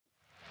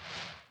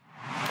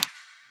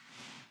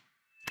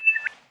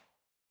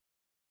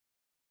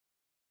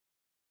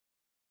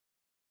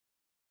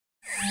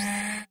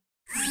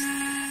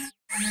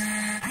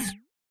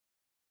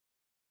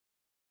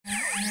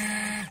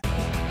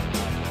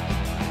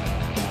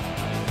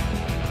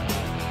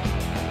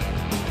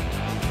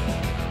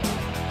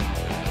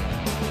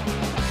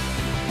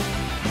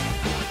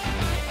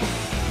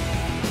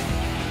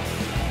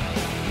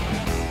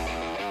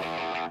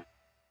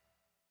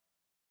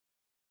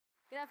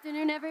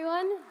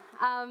everyone.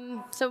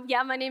 So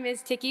yeah, my name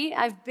is Tiki.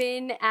 I've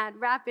been at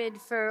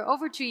Rapyd for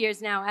over 2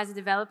 years now as a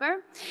developer.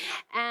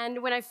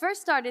 And when I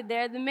first started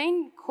there, the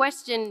main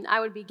question I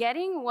would be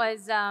getting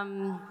was,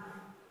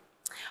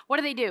 what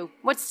do they do?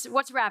 What's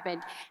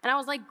Rapyd? And I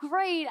was like,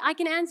 great, I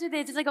can answer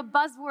this. It's like a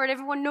buzzword.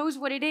 Everyone knows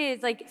what it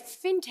is. Like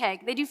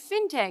Fintech, they do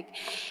Fintech.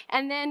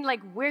 And then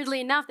like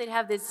weirdly enough, they'd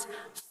have this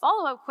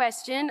follow-up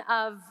question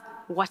of,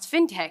 what's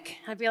Fintech?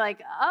 I'd be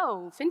like,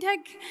 oh,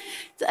 Fintech?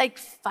 It's like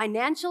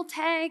financial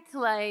tech,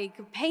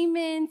 like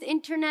payments,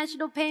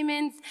 international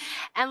payments.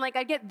 And like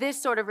I get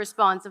this sort of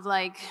response of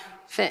like,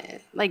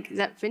 is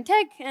that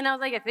Fintech? And I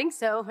was like, I think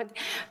so. So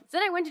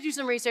then I went to do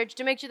some research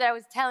to make sure that I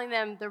was telling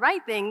them the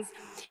right things.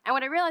 And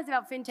what I realized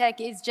about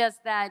Fintech is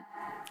just that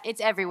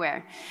it's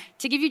everywhere.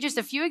 To give you just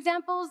a few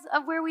examples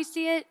of where we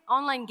see it,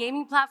 online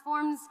gaming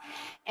platforms,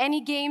 any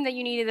game that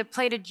you need either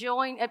pay to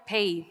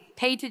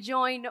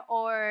join,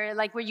 or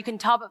like where you can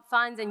top up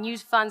funds and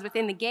use funds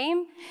within the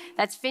game,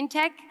 that's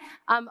Fintech.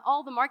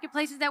 All the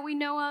marketplaces that we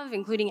know of,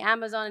 including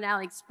Amazon and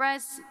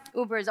AliExpress,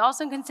 Uber is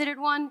also considered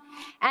one,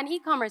 and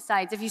e-commerce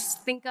sites, if you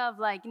think of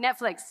like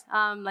Netflix,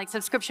 like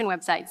subscription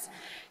websites.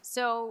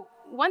 So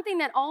one thing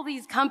that all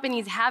these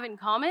companies have in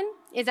common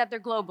is that they're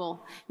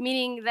global,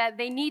 meaning that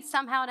they need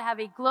somehow to have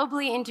a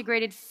globally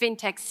integrated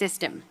fintech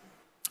system.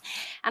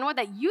 And what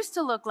that used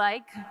to look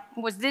like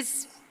was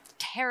this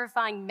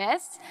terrifying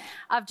mess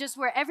of just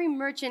where every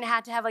merchant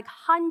had to have like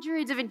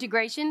hundreds of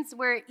integrations,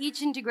 where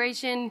each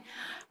integration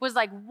was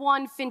like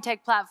one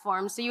fintech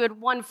platform. So you had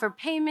one for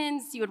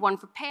payments, you had one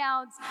for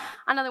payouts,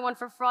 another one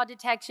for fraud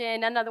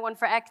detection, another one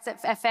for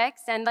FX,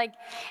 and like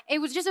it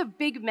was just a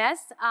big mess.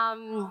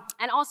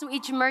 And also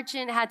each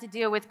merchant had to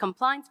deal with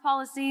compliance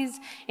policies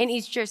in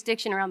each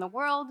jurisdiction around the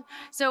world.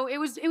 So it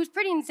was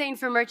pretty insane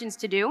for merchants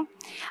to do.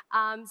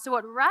 So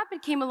what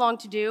Rapyd came along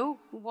to do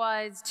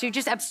was to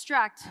just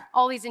abstract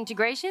all these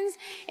integrations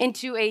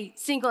into a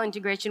single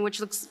integration, which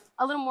looks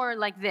a little more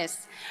like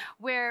this,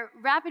 where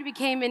Rapyd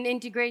became an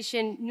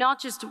integration,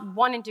 not just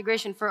one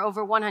integration for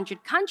over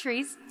 100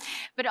 countries,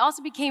 but it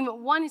also became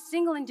one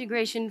single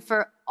integration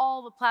for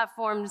all the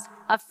platforms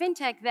of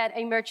fintech that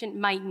a merchant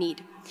might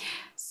need.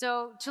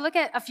 So to look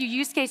at a few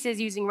use cases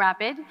using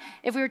Rapyd,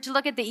 if we were to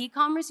look at the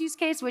e-commerce use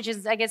case, which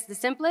is, I guess, the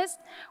simplest,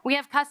 we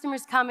have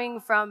customers coming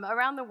from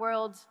around the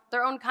world,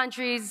 their own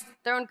countries,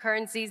 their own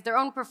currencies, their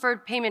own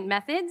preferred payment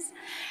methods.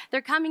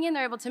 They're coming in,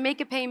 they're able to make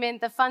a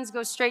payment, the funds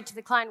go straight to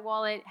the client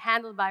wallet,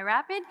 handled by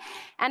Rapyd,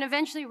 and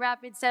eventually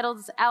Rapyd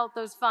settles out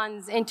those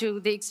funds into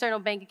the external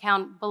bank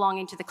account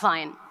belonging to the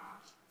client.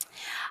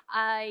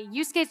 A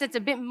use case that's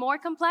a bit more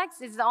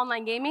complex is the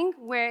online gaming,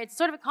 where it's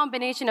sort of a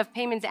combination of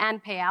payments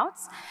and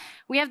payouts.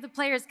 We have the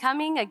players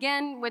coming,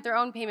 again, with their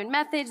own payment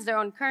methods, their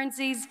own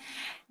currencies.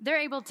 They're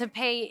able to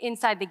pay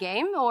inside the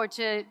game or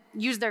to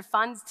use their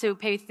funds to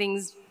pay for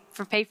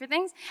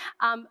things.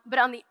 But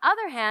on the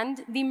other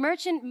hand, the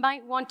merchant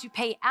might want to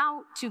pay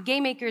out to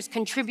game makers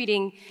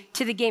contributing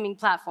to the gaming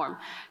platform.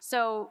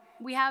 So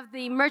we have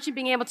the merchant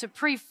being able to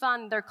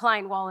pre-fund their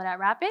client wallet at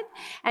Rapyd,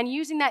 and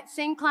using that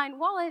same client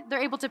wallet,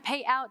 they're able to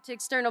pay out to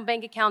external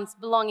bank accounts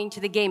belonging to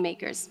the game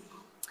makers.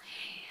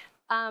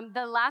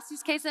 The last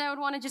use case that I would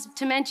want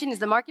to mention is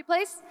the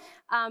marketplace,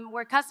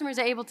 where customers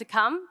are able to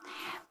come,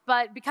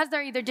 but because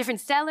they're either different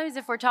sellers,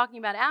 if we're talking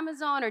about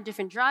Amazon, or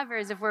different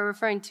drivers, if we're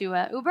referring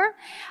to Uber,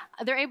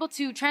 they're able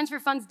to transfer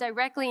funds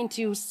directly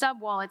into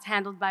sub-wallets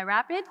handled by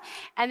Rapyd,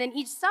 and then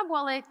each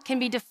sub-wallet can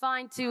be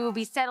defined to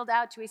be settled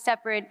out to a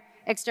separate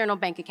external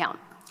bank account.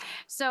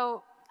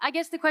 So I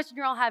guess the question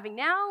you're all having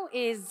now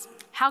is,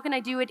 how can I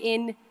do it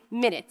in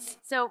minutes?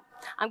 So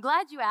I'm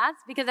glad you asked,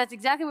 because that's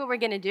exactly what we're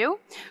going to do.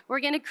 We're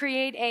going to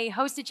create a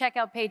hosted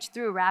checkout page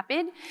through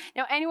Rapyd.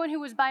 Now, anyone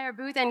who was by our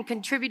booth and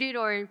contributed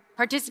or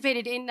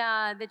participated in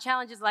the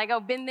challenge is like,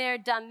 oh, been there,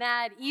 done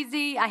that,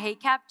 easy, I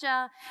hate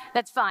CAPTCHA,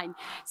 that's fine.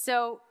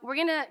 So we're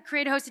going to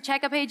create a hosted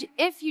checkout page.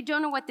 If you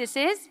don't know what this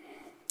is,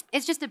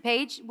 it's just a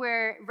page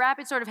where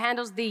Rapyd sort of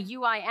handles the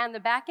UI and the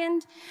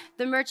backend.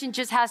 The merchant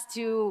just has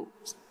to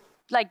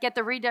get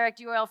the redirect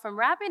URL from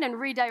Rapyd and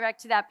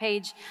redirect to that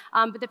page,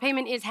 but the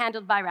payment is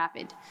handled by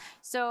Rapyd.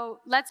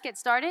 So let's get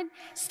started.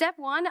 Step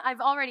one,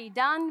 I've already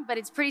done, but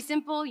it's pretty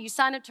simple. You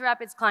sign up to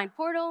Rapyd's client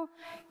portal,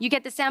 you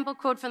get the sample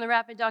code from the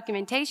Rapyd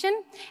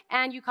documentation,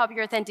 and you copy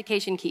your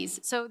authentication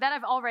keys. So that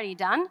I've already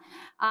done.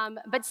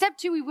 But step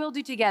two, we will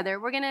do together.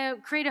 We're going to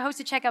create a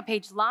hosted checkout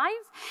page live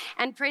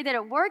and pray that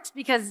it works,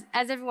 because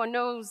as everyone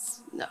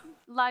knows,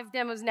 live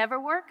demos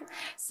never work.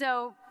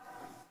 So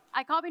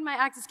I copied my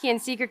access key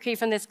and secret key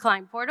from this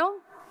client portal.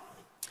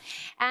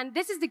 And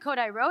this is the code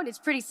I wrote. It's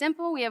pretty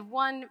simple. We have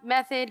one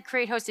method,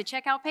 create hosted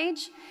checkout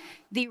page,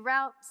 the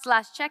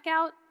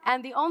route/checkout,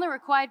 and the only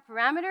required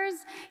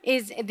parameters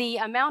is the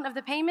amount of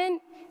the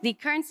payment, the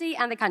currency,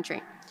 and the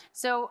country.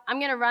 So I'm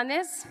going to run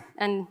this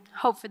and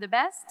hope for the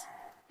best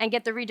and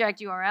get the redirect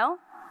URL.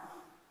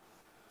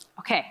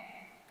 OK,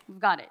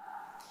 we've got it.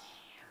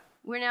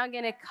 We're now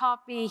going to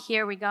copy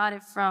here. We got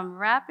it from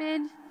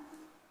Rapyd.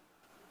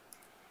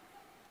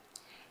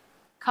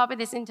 Copy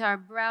this into our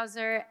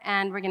browser,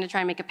 and we're going to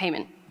try and make a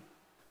payment.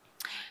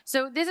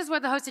 So this is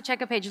what the hosted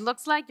checkout page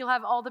looks like. You'll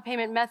have all the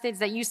payment methods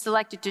that you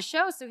selected to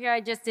show. So here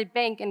I just did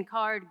bank and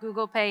card,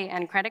 Google Pay,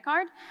 and credit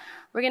card.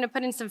 We're going to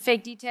put in some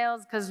fake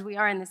details because we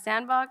are in the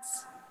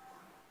sandbox.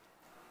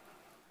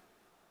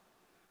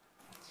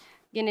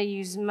 Going to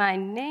use my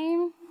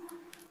name,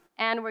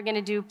 and we're going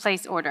to do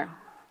place order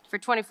for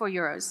 24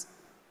 euros.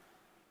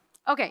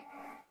 OK,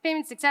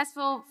 payment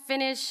successful,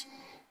 finish.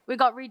 We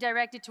got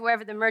redirected to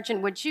wherever the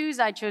merchant would choose.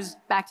 I chose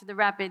back to the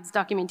Rapyd's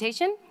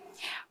documentation.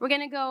 We're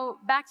going to go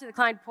back to the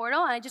client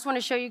portal, and I just want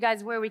to show you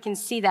guys where we can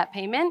see that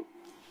payment.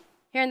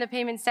 Here in the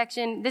payment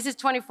section, this is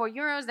 24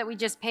 euros that we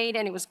just paid,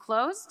 and it was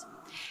closed.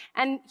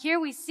 And here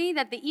we see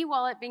that the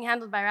e-wallet being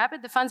handled by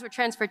Rapyd, the funds were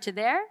transferred to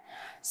there.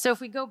 So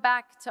if we go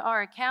back to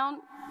our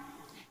account,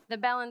 the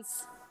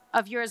balance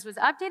of euros was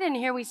updated, and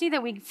here we see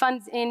that we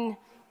funds in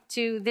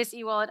to this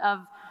e-wallet of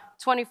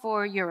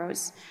 24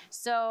 euros.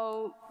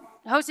 So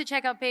hosted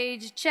checkout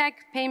page, check.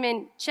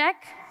 Payment,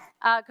 check.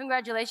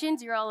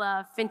 Congratulations, you're all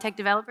Fintech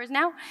developers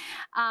now.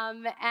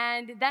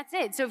 And that's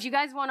it. So if you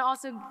guys want to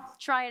also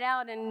try it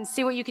out and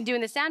see what you can do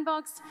in the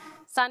sandbox,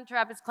 sign up to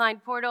Rapyd's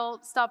client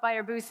portal, stop by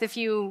our booth if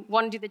you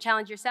want to do the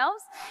challenge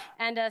yourselves,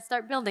 and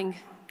start building.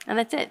 And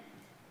that's it.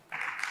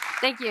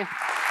 Thank you.